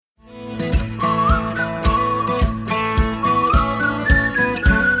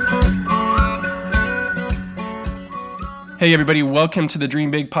Hey, everybody. Welcome to the Dream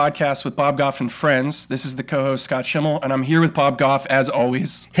Big podcast with Bob Goff and friends. This is the co-host, Scott Schimmel, and I'm here with Bob Goff, as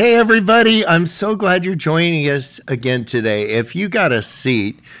always. Hey, everybody. I'm so glad you're joining us again today. If you got a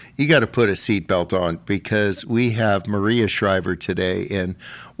seat, you got to put a seatbelt on because we have Maria Shriver today. And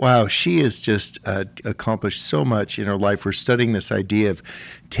wow, she has just accomplished so much in her life. We're studying this idea of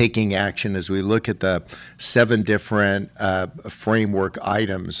taking action as we look at the 7 different framework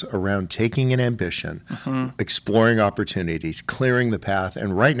items around taking an ambition, exploring opportunities, clearing the path.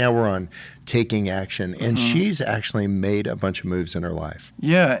 And right now we're on taking action. And she's actually made a bunch of moves in her life.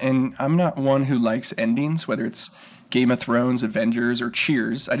 Yeah, and I'm not one who likes endings, whether it's Game of Thrones, Avengers, or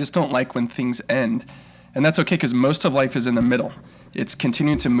Cheers. I just don't like when things end. And that's okay because most of life is in the middle. It's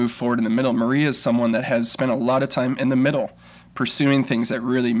continuing to move forward in the middle. Maria is someone that has spent a lot of time in the middle, pursuing things that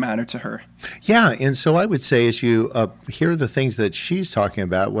really matter to her. Yeah, and so I would say as you hear the things that she's talking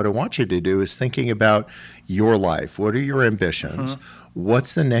about, what I want you to do is thinking about your life. What are your ambitions?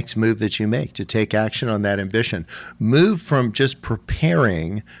 What's the next move that you make to take action on that ambition? Move from just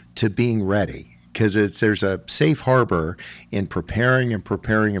preparing to being ready. Because there's a safe harbor in preparing and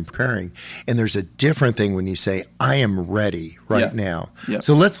preparing and preparing. And there's a different thing when you say, I am ready right now. Yep.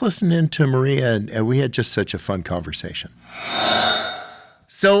 So let's listen in to Maria. And we had just such a fun conversation.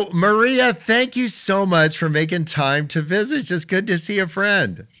 So Maria, thank you so much for making time to visit. Just good to see a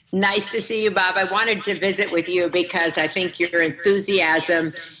friend. Nice to see you, Bob. I wanted to visit with you because I think your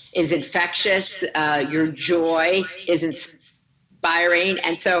enthusiasm is infectious. Your joy is inspiring.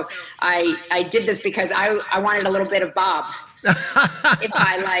 And so I did this because I wanted a little bit of Bob in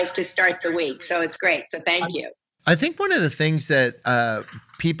my life to start the week. So it's great. So thank you. I think one of the things that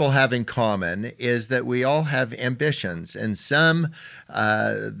people have in common is that we all have ambitions. And some,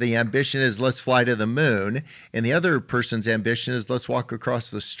 the ambition is let's fly to the moon. And the other person's ambition is let's walk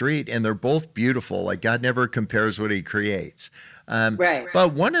across the street. And they're both beautiful. Like God never compares what he creates. Right.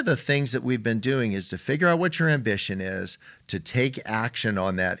 But one of the things that we've been doing is to figure out what your ambition is, to take action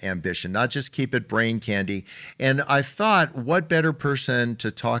on that ambition, not just keep it brain candy. And I thought, what better person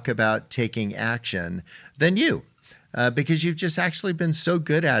to talk about taking action than you? Because you've just actually been so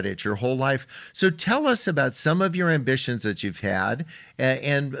good at it your whole life. So tell us about some of your ambitions that you've had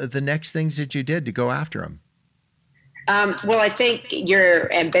and the next things that you did to go after them. Well, I think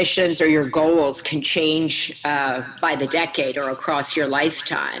your ambitions or your goals can change by the decade or across your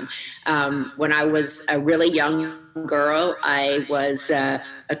lifetime. When I was a really young girl, I was a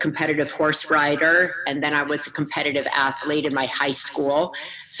competitive horse rider, and then I was a competitive athlete in my high school.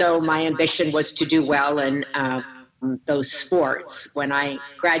 So my ambition was to do well in those sports. When I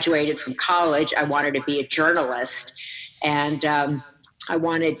graduated from college, I wanted to be a journalist, and I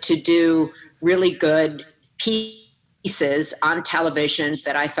wanted to do really good pieces on television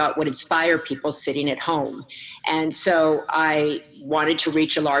that I thought would inspire people sitting at home. And so I wanted to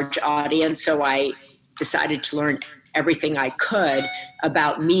reach a large audience, so I decided to learn everything I could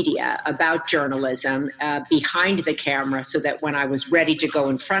about media, about journalism, behind the camera, so that when I was ready to go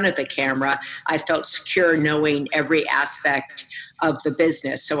in front of the camera, I felt secure knowing every aspect of the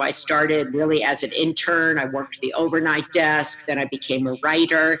business. So I started really as an intern. I worked the overnight desk. Then I became a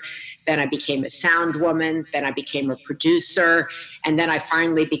writer. Then I became a sound woman. Then I became a producer. And then I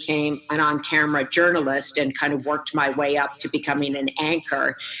finally became an on-camera journalist and kind of worked my way up to becoming an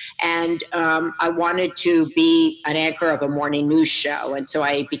anchor. And I wanted to be an anchor of a morning news show. And so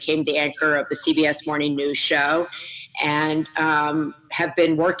I became the anchor of the CBS Morning News Show, and have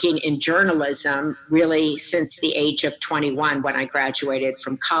been working in journalism really since the age of 21 when I graduated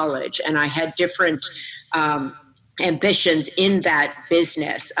from college. And I had different ambitions in that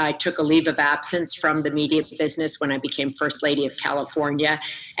business. I took a leave of absence from the media business when I became First Lady of California.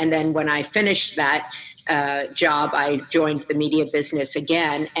 And then when I finished that job, I joined the media business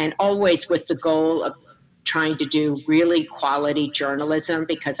again, and always with the goal of trying to do really quality journalism,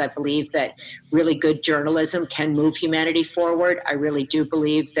 because I believe that really good journalism can move humanity forward. I really do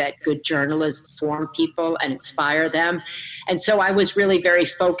believe that good journalists form people and inspire them. And so I was really very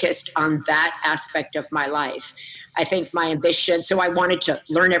focused on that aspect of my life. I think my ambition, so I wanted to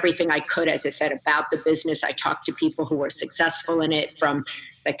learn everything I could, as I said, about the business. I talked to people who were successful in it, from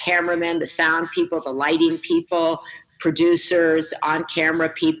the cameramen, the sound people, the lighting people, producers, on-camera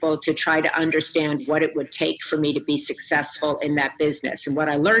people, to try to understand what it would take for me to be successful in that business. And what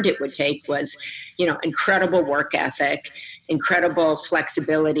I learned it would take was, incredible work ethic, incredible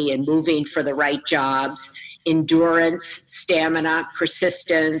flexibility in moving for the right jobs, endurance, stamina,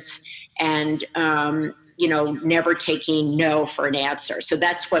 persistence, and never taking no for an answer. So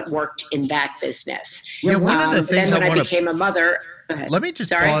that's what worked in that business. Yeah, one of the things then when I became a mother. Let me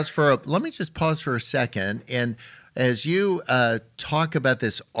just pause for a second. And As you talk about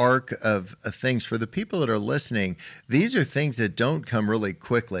this arc of things for the people that are listening, these are things that don't come really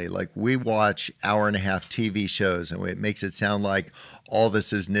quickly. Like we watch hour and a half TV shows and it makes it sound like all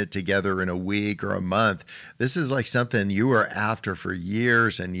this is knit together in a week or a month. This is like something you were after for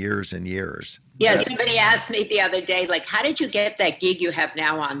years and years and years. Yeah, somebody asked me the other day, like, how did you get that gig you have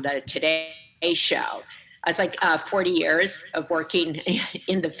now on the Today Show? I was like, 40 years of working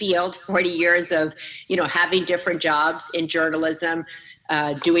in the field, 40 years of, having different jobs in journalism,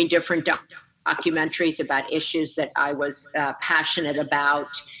 doing different documentaries about issues that I was passionate about,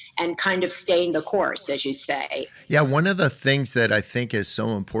 and kind of staying the course, as you say. Yeah, one of the things that I think is so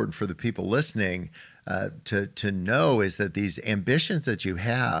important for the people listening to know is that these ambitions that you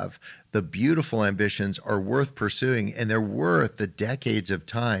have, the beautiful ambitions, are worth pursuing, and they're worth the decades of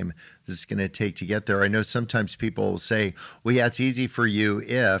time it's going to take to get there. I know sometimes people will say, well, yeah, it's easy for you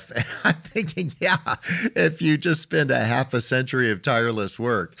if, and I'm thinking, yeah, if you just spend a half a century of tireless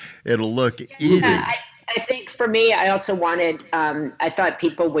work, it'll look easy. Yeah, I think for me, I also wanted, I thought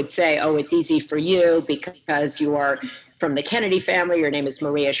people would say, oh, it's easy for you because you are from the Kennedy family, your name is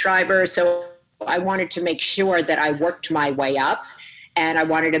Maria Shriver. So I wanted to make sure that I worked my way up, and I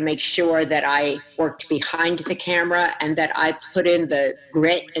wanted to make sure that I worked behind the camera and that I put in the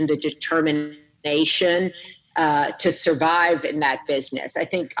grit and the determination to survive in that business. I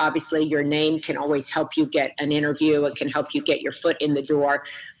think obviously your name can always help you get an interview. It can help you get your foot in the door,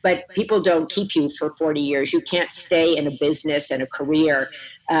 but people don't keep you for 40 years. You can't stay in a business and a career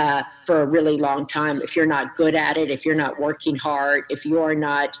for a really long time if you're not good at it, if you're not working hard, if you're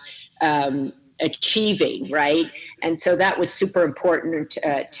not achieving, right? And so that was super important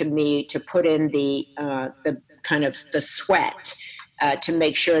to me, to put in the kind of the sweat to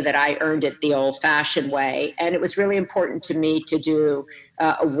make sure that I earned it the old-fashioned way. And it was really important to me to do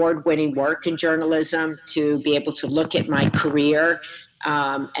award-winning work in journalism, to be able to look at my career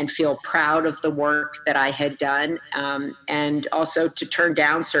and feel proud of the work that I had done, and also to turn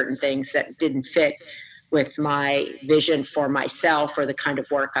down certain things that didn't fit with my vision for myself or the kind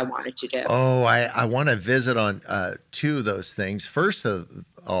of work I wanted to do. Oh, I want to visit on two of those things. First of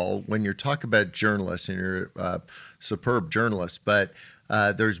all, when you're talking about journalists, and you're a superb journalist, but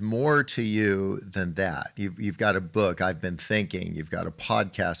there's more to you than that. You've got a book, I've Been Thinking. You've got a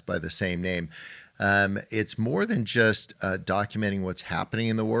podcast by the same name. It's more than just documenting what's happening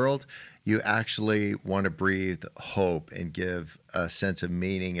in the world. You actually want to breathe hope and give a sense of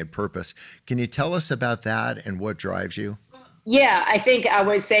meaning and purpose. Can you tell us about that and what drives you? Yeah, I think I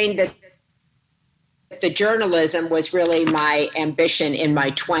was saying that the journalism was really my ambition in my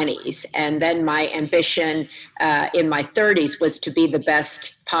 20s. And then my ambition in my 30s was to be the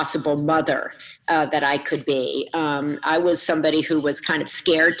best possible mother that I could be. I was somebody who was kind of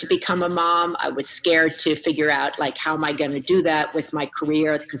scared to become a mom. I was scared to figure out, like, how am I going to do that with my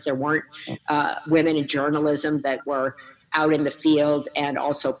career? Because there weren't women in journalism that were out in the field and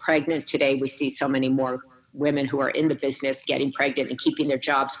also pregnant. Today, we see so many more women who are in the business getting pregnant and keeping their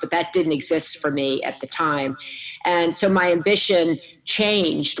jobs, but that didn't exist for me at the time. And so my ambition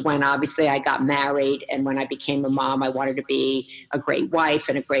changed when obviously I got married, and when I became a mom, I wanted to be a great wife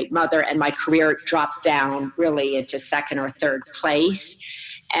and a great mother, and my career dropped down really into second or third place.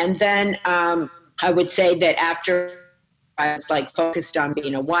 And then I would say that after I was like focused on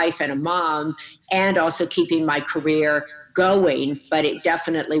being a wife and a mom and also keeping my career going, but it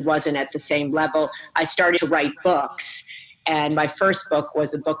definitely wasn't at the same level, I started to write books. And my first book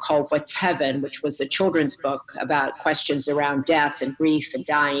was a book called What's Heaven, which was a children's book about questions around death and grief and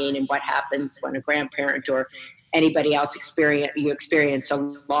dying and what happens when a grandparent or anybody else experience a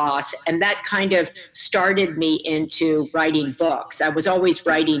loss. And that kind of started me into writing books. I was always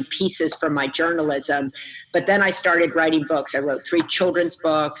writing pieces from my journalism, but then I started writing books. I wrote 3 children's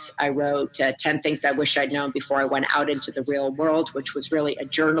books. I wrote 10 Things I Wish I'd Known Before I Went Out into the Real World, which was really a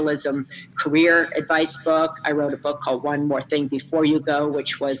journalism career advice book. I wrote a book called One More Thing Before You Go,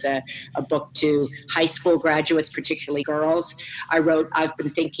 which was a book to high school graduates, particularly girls. I wrote I've Been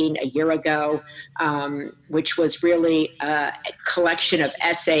Thinking a year ago, which was really a collection of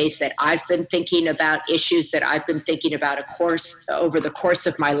essays that I've been thinking about, issues that I've been thinking about over the course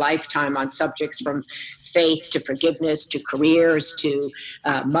of my lifetime, on subjects from faith to forgiveness to careers to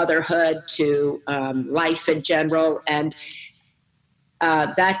motherhood to life in general. And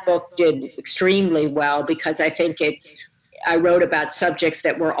that book did extremely well because I think I wrote about subjects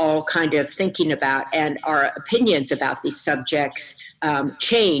that we're all kind of thinking about, and our opinions about these subjects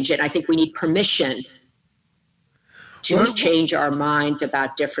change. And I think we need permission to change our minds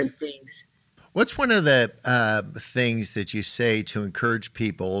about different things. What's one of the things that you say to encourage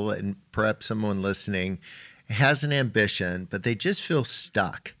people, and perhaps someone listening, has an ambition, but they just feel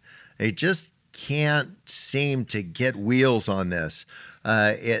stuck. They just can't seem to get wheels on this.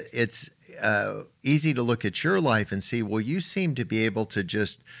 It's easy to look at your life and see, well, you seem to be able to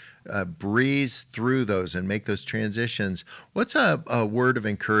just breeze through those and make those transitions. What's a word of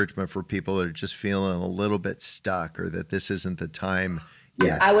encouragement for people that are just feeling a little bit stuck, or that this isn't the time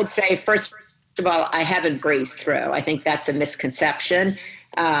yet? I would say, first of all, I haven't breezed through. I think that's a misconception.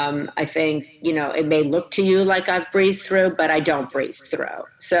 I think, it may look to you like I've breezed through, but I don't breeze through.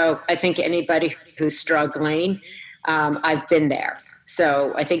 So I think anybody who's struggling, I've been there.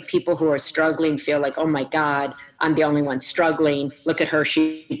 So I think people who are struggling feel like, oh my God, I'm the only one struggling. Look at her,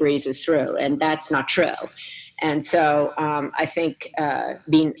 she breezes through. And that's not true. And so I think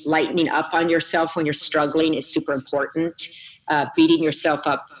lightening up on yourself when you're struggling is super important. Beating yourself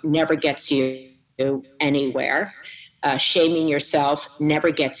up never gets you anywhere. Shaming yourself never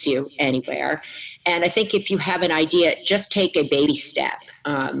gets you anywhere. And I think if you have an idea, just take a baby step.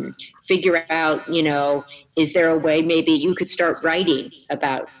 Figure out, is there a way maybe you could start writing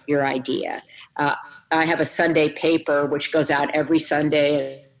about your idea? I have a Sunday paper which goes out every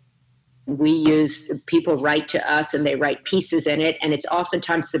Sunday. People write to us and they write pieces in it. And it's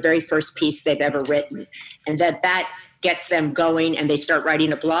oftentimes the very first piece they've ever written. And that gets them going, and they start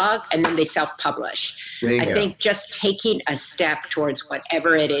writing a blog, and then they self-publish. I think just taking a step towards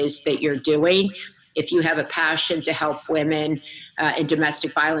whatever it is that you're doing. If you have a passion to help women in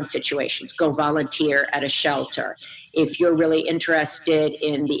domestic violence situations, go volunteer at a shelter. If you're really interested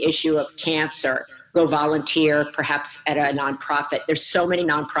in the issue of cancer, go volunteer perhaps at a nonprofit. There's so many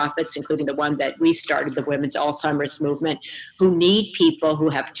nonprofits, including the one that we started, the Women's Alzheimer's Movement, who need people who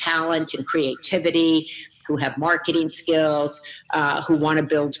have talent and creativity, who have marketing skills, who want to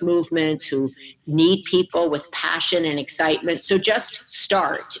build movements, who need people with passion and excitement. So just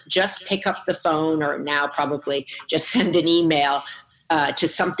start, just pick up the phone, or now probably just send an email to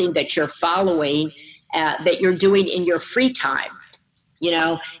something that you're following, that you're doing in your free time.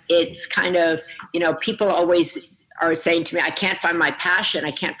 It's kind of, people always are saying to me, I can't find my passion.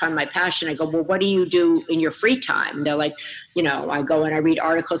 I go, well, what do you do in your free time? And they're like, I go and I read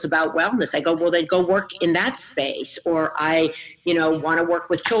articles about wellness. I go, well, then go work in that space. Or I, want to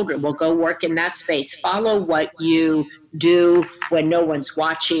work with children. Well, go work in that space. Follow what you do when no one's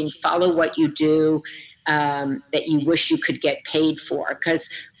watching. Follow what you do that you wish you could get paid for. Because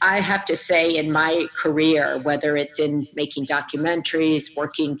I have to say, in my career, whether it's in making documentaries,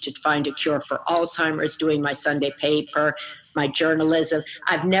 working to find a cure for Alzheimer's, doing my Sunday paper, my journalism,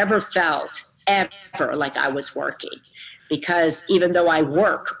 I've never felt ever like I was working. Because even though I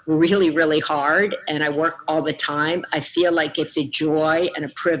work really, really hard and I work all the time, I feel like it's a joy and a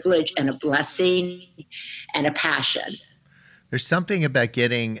privilege and a blessing and a passion. There's something about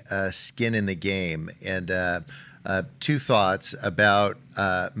getting skin in the game, and two thoughts about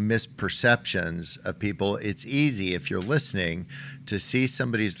misperceptions of people. It's easy, if you're listening, to see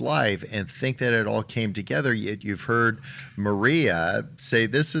somebody's life and think that it all came together. Yet you've heard Maria say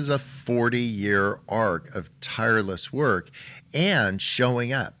this is a 40-year arc of tireless work and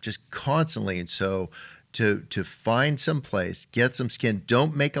showing up just constantly. And so to find some place, get some skin,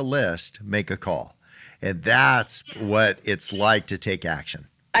 don't make a list, make a call. And that's what it's like to take action.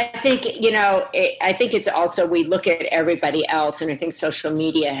 I think, I think it's also, we look at everybody else, and I think social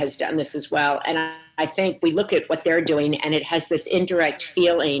media has done this as well. And I think we look at what they're doing, and it has this indirect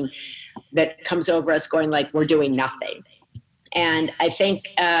feeling that comes over us going like, we're doing nothing. And I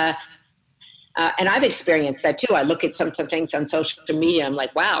think, and I've experienced that too. I look at some of the things on social media. I'm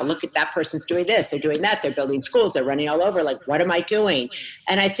like, wow, look at that person's doing this. They're doing that. They're building schools. They're running all over. Like, what am I doing?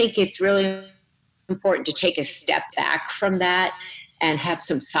 And I think it's really important to take a step back from that and have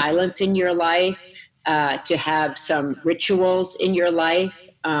some silence in your life, to have some rituals in your life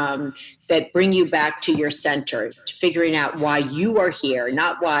that bring you back to your center, to figuring out why you are here,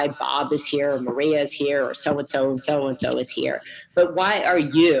 not why Bob is here or Maria is here or so-and-so and so-and-so is here, but why are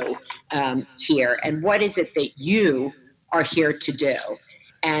you here, and what is it that you are here to do?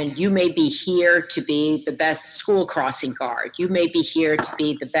 And you may be here to be the best school crossing guard. You may be here to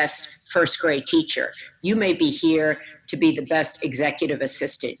be the best first grade teacher. You may be here to be the best executive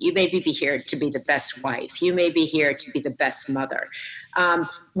assistant. You may be here to be the best wife. You may be here to be the best mother.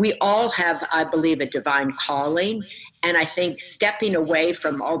 We all have, I believe, a divine calling. And I think stepping away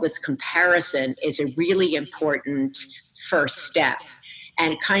from all this comparison is a really important first step.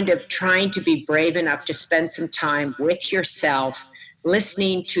 And kind of trying to be brave enough to spend some time with yourself,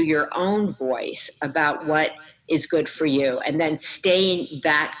 listening to your own voice about what is good for you, and then staying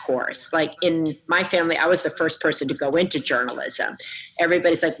that course. Like in my family, I was the first person to go into journalism.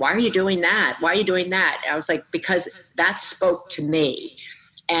 Everybody's like, why are you doing that? Why are you doing that? And I was like, because that spoke to me.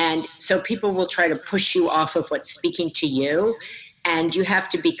 And so people will try to push you off of what's speaking to you. And you have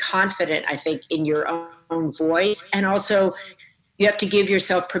to be confident, I think, in your own voice. And also, you have to give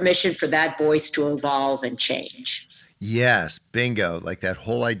yourself permission for that voice to evolve and change. Yes, bingo. Like that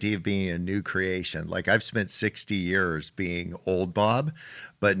whole idea of being a new creation. Like I've spent 60 years being old Bob,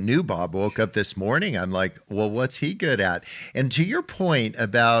 but new Bob woke up this morning. I'm like, well, what's he good at? And to your point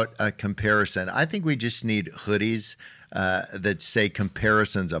about a comparison, I think we just need hoodies that say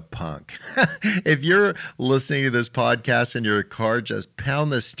comparison's a punk. If you're listening to this podcast in your car, just pound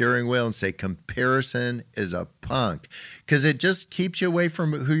the steering wheel and say comparison is a punk, because it just keeps you away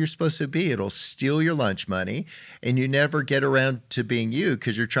from who you're supposed to be. It'll steal your lunch money and you never get around to being you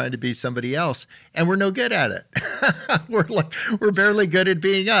because you're trying to be somebody else, and we're no good at it. we're barely good at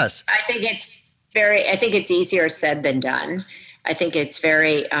being us. I think it's easier said than done. I think it's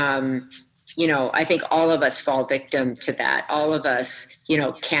very I think all of us fall victim to that. All of us,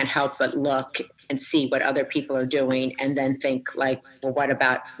 can't help but look and see what other people are doing and then think like, well, what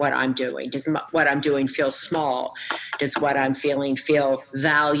about what I'm doing? Does what I'm doing feel small? Does what I'm feeling feel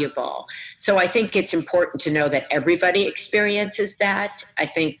valuable? So I think it's important to know that everybody experiences that. I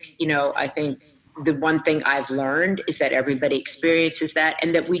think the one thing I've learned is that everybody experiences that,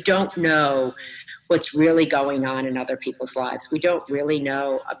 and that we don't know what's really going on in other people's lives. We don't really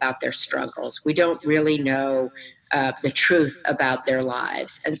know about their struggles. We don't really know the truth about their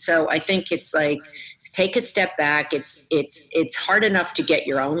lives. And so I think it's like, take a step back. It's hard enough to get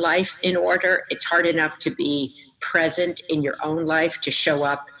your own life in order. It's hard enough to be present in your own life, to show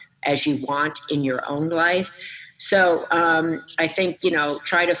up as you want in your own life. So I think,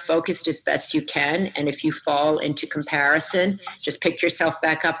 try to focus as best you can. And if you fall into comparison, just pick yourself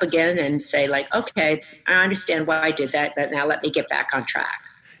back up again and say like, okay, I understand why I did that, but now let me get back on track.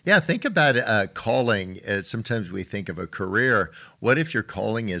 Yeah, think about calling. Sometimes we think of a career. What if your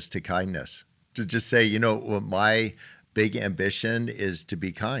calling is to kindness? To just say, well, my big ambition is to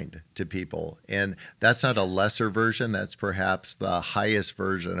be kind to people. And that's not a lesser version. That's perhaps the highest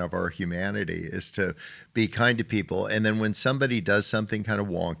version of our humanity, is to be kind to people. And then when somebody does something kind of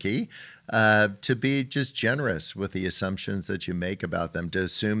wonky, to be just generous with the assumptions that you make about them, to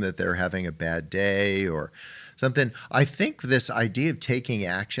assume that they're having a bad day or something. I think this idea of taking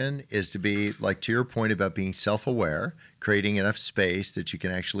action is to be, like, to your point about being self-aware, creating enough space that you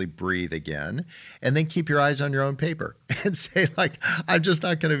can actually breathe again, and then keep your eyes on your own paper and say, like, I'm just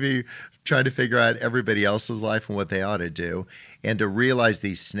not going to be trying to figure out everybody else's life and what they ought to do, and to realize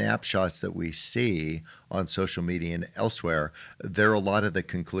these snapshots that we see on social media and elsewhere, they're a lot of the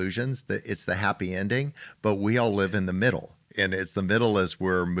conclusions, that it's the happy ending, but we all live in the middle. And it's the middle as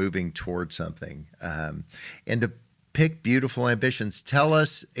we're moving towards something. And to pick beautiful ambitions. Tell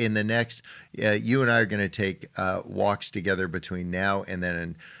us in the next, you and I are going to take walks together between now and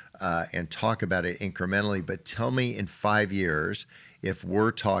then and talk about it incrementally. But tell me in 5 years, if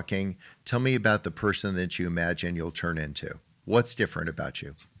we're talking, tell me about the person that you imagine you'll turn into. What's different about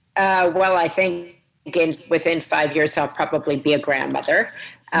you? Well, I think within 5 years, I'll probably be a grandmother.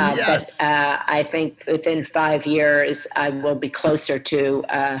 Yes. But I think within 5 years, I will be closer to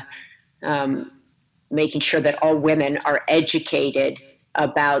making sure that all women are educated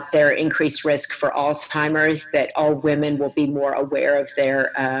about their increased risk for Alzheimer's, that all women will be more aware of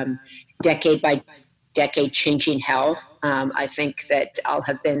their decade by decade changing health. I think that I'll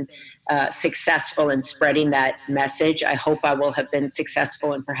have been successful in spreading that message. I hope I will have been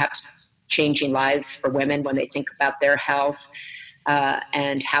successful in perhaps changing lives for women when they think about their health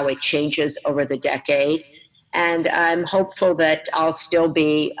and how it changes over the decade. And I'm hopeful that I'll still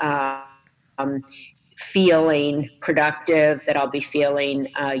be feeling productive, that I'll be feeling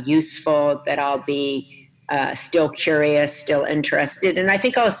useful, that I'll be still curious, still interested. And I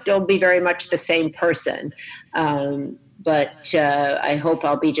think I'll still be very much the same person. But I hope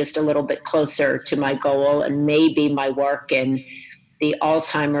I'll be just a little bit closer to my goal, and maybe my work in the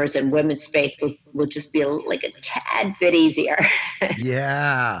Alzheimer's and women's space will just be like a tad bit easier.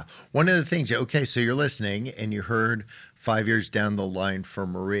 Yeah. One of the things, okay, so you're listening and you heard 5 years down the line for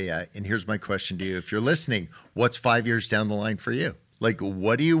Maria. And here's my question to you. If you're listening, what's 5 years down the line for you? Like,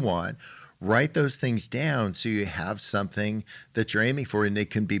 what do you want? Write those things down so you have something that you're aiming for. And they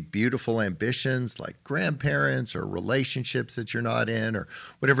can be beautiful ambitions like grandparents or relationships that you're not in or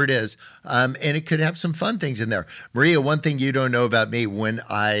whatever it is. And it could have some fun things in there. Maria, one thing you don't know about me, when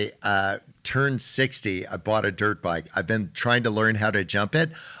I turned 60, I bought a dirt bike. I've been trying to learn how to jump it.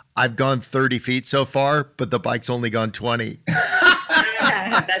 I've gone 30 feet so far, but the bike's only gone 20.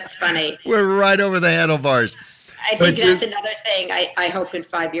 That's funny. We're right over the handlebars. I think that's another thing. I hope in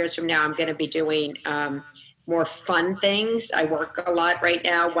 5 years from now, I'm going to be doing more fun things. I work a lot right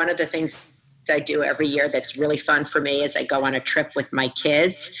now. One of the things I do every year that's really fun for me is I go on a trip with my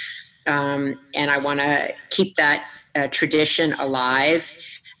kids. And I want to keep that tradition alive.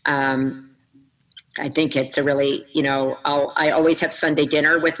 I think it's a really, I always have Sunday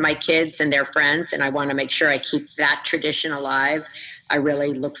dinner with my kids and their friends, and I want to make sure I keep that tradition alive. I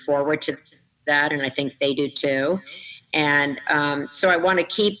really look forward to that, and I think they do too. And so I want to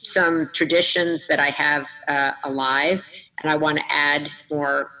keep some traditions that I have alive, and I want to add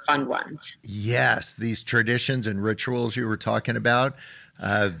more fun ones. Yes, these traditions and rituals you were talking about,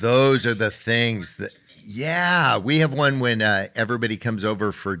 those are the things that, yeah, we have one when everybody comes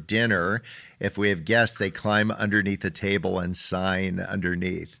over for dinner. If we have guests, they climb underneath the table and sign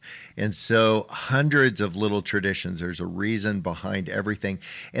underneath. And so hundreds of little traditions. There's a reason behind everything.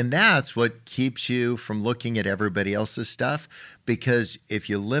 And that's what keeps you from looking at everybody else's stuff. Because if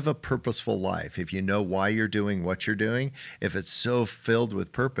you live a purposeful life, if you know why you're doing what you're doing, if it's so filled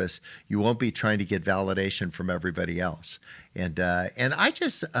with purpose, you won't be trying to get validation from everybody else. And I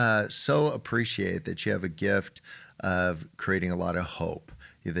just so appreciate that you have a gift of creating a lot of hope,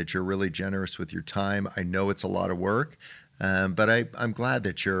 that you're really generous with your time. I know it's a lot of work, but I'm glad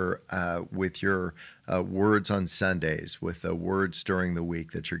that you're with your words on Sundays, with the words during the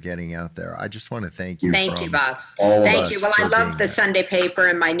week that you're getting out there. I just want to thank you. Thank you, Bob. Thank you. Well, I love the Sunday paper,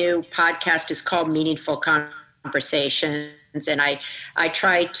 and my new podcast is called Meaningful Conversations, and I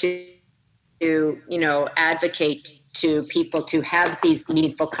try to advocate to people to have these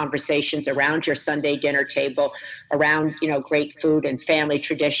meaningful conversations around your Sunday dinner table, around, great food and family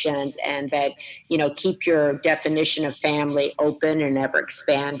traditions, and that, keep your definition of family open and ever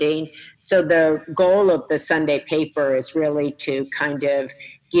expanding. So the goal of the Sunday paper is really to kind of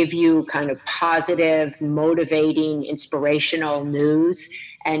give you kind of positive, motivating, inspirational news,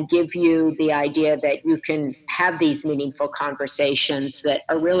 and give you the idea that you can have these meaningful conversations that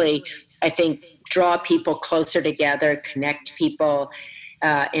are really, I think, draw people closer together, connect people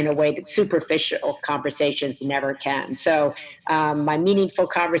in a way that superficial conversations never can. So my meaningful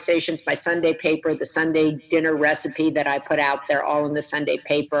conversations, my Sunday paper, the Sunday dinner recipe that I put out there, all in the Sunday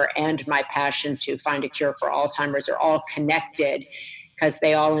paper, and my passion to find a cure for Alzheimer's are all connected because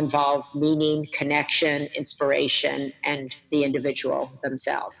they all involve meaning, connection, inspiration, and the individual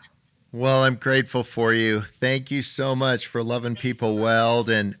themselves. Well, I'm grateful for you. Thank you so much for loving people well,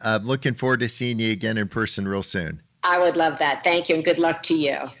 and I'm looking forward to seeing you again in person real soon. I would love that. Thank you, and good luck to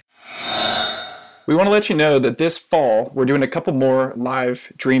you. We want to let you know that this fall, we're doing a couple more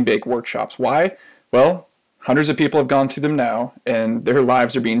live Dream Big workshops. Why? Well, hundreds of people have gone through them now, and their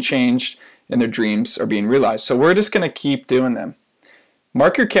lives are being changed, and their dreams are being realized. So we're just going to keep doing them.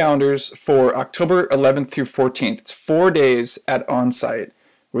 Mark your calendars for October 11th through 14th. It's 4 days at Onsite,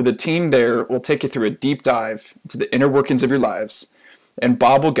 where the team there will take you through a deep dive into the inner workings of your lives, and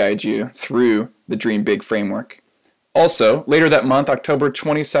Bob will guide you through the Dream Big framework. Also, later that month, October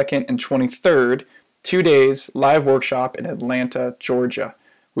 22nd and 23rd, 2 days live workshop in Atlanta, Georgia.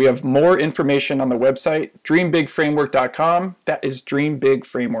 We have more information on the website, dreambigframework.com. That is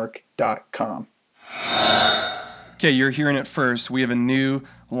dreambigframework.com. Okay, you're hearing it first. We have a new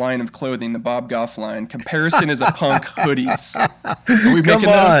line of clothing, the Bob Goff line. Comparison is a punk hoodies. Are we Come making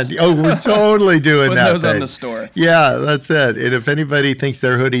on. those? Oh, we're totally doing Put that. those on babe. the store. Yeah, that's it. And if anybody thinks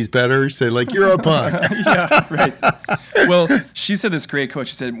their hoodie's better, say like, you're a punk. Yeah, right. Well, she said this great quote.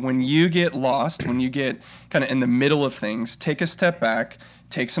 She said, when you get lost, when you get kind of in the middle of things, take a step back,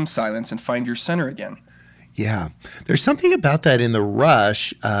 take some silence, and find your center again. Yeah. There's something about that in the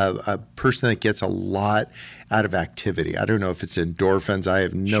rush, a person that gets a lot out of activity. I don't know if it's endorphins. I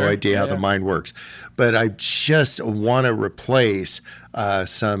have no idea how the mind works. But I just want to replace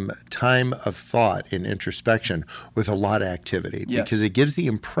some time of thought and introspection with a lot of activity because it gives the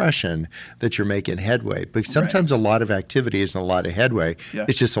impression that you're making headway. But sometimes a lot of activity isn't a lot of headway. Yeah.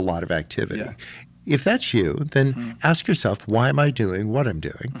 It's just a lot of activity. Yeah. If that's you, then ask yourself, why am I doing what I'm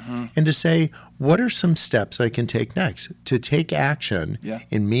doing? And to say, what are some steps I can take next to take action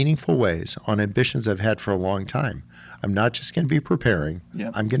in meaningful ways on ambitions I've had for a long time? I'm not just going to be preparing.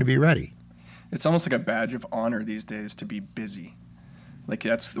 I'm going to be ready. It's almost like a badge of honor these days to be busy. Like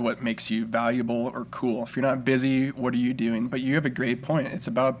that's what makes you valuable or cool. If you're not busy, what are you doing? But you have a great point. It's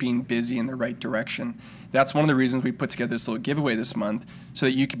about being busy in the right direction. That's one of the reasons we put together this little giveaway this month so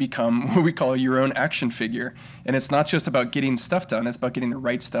that you can become what we call your own action figure. And it's not just about getting stuff done. It's about getting the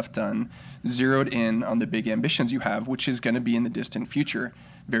right stuff done, zeroed in on the big ambitions you have, which is going to be in the distant future.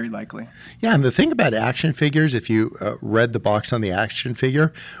 very likely. Yeah, and the thing about action figures, if you read the box on the action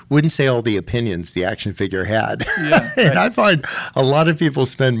figure, wouldn't say all the opinions the action figure had. Yeah, And I find a lot of people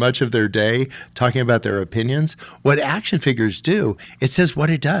spend much of their day talking about their opinions. What action figures do, it says what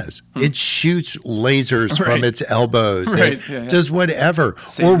it does. It shoots lasers from its elbows. It does whatever.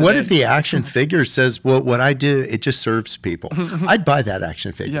 Saves or what the if day. the action figure says, well, what I do, it just serves people. I'd buy that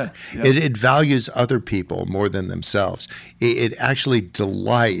action figure. Yeah. It values other people more than themselves. It actually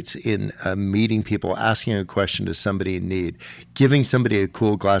delights in meeting people, asking a question to somebody in need, giving somebody a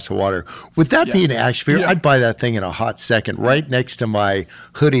cool glass of water. Would that be an action figure? I'd buy that thing in a hot second, right next to my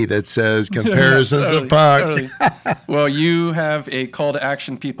hoodie that says comparisons of punk. Well, you have a call to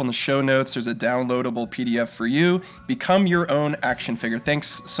action, people, in the show notes. There's a downloadable PDF for you. Become your own action figure.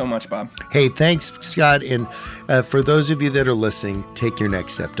 Thanks so much, Bob. Hey, thanks, Scott. And for those of you that are listening, take your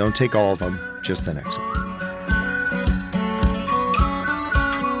next step. Don't take all of them, just the next one.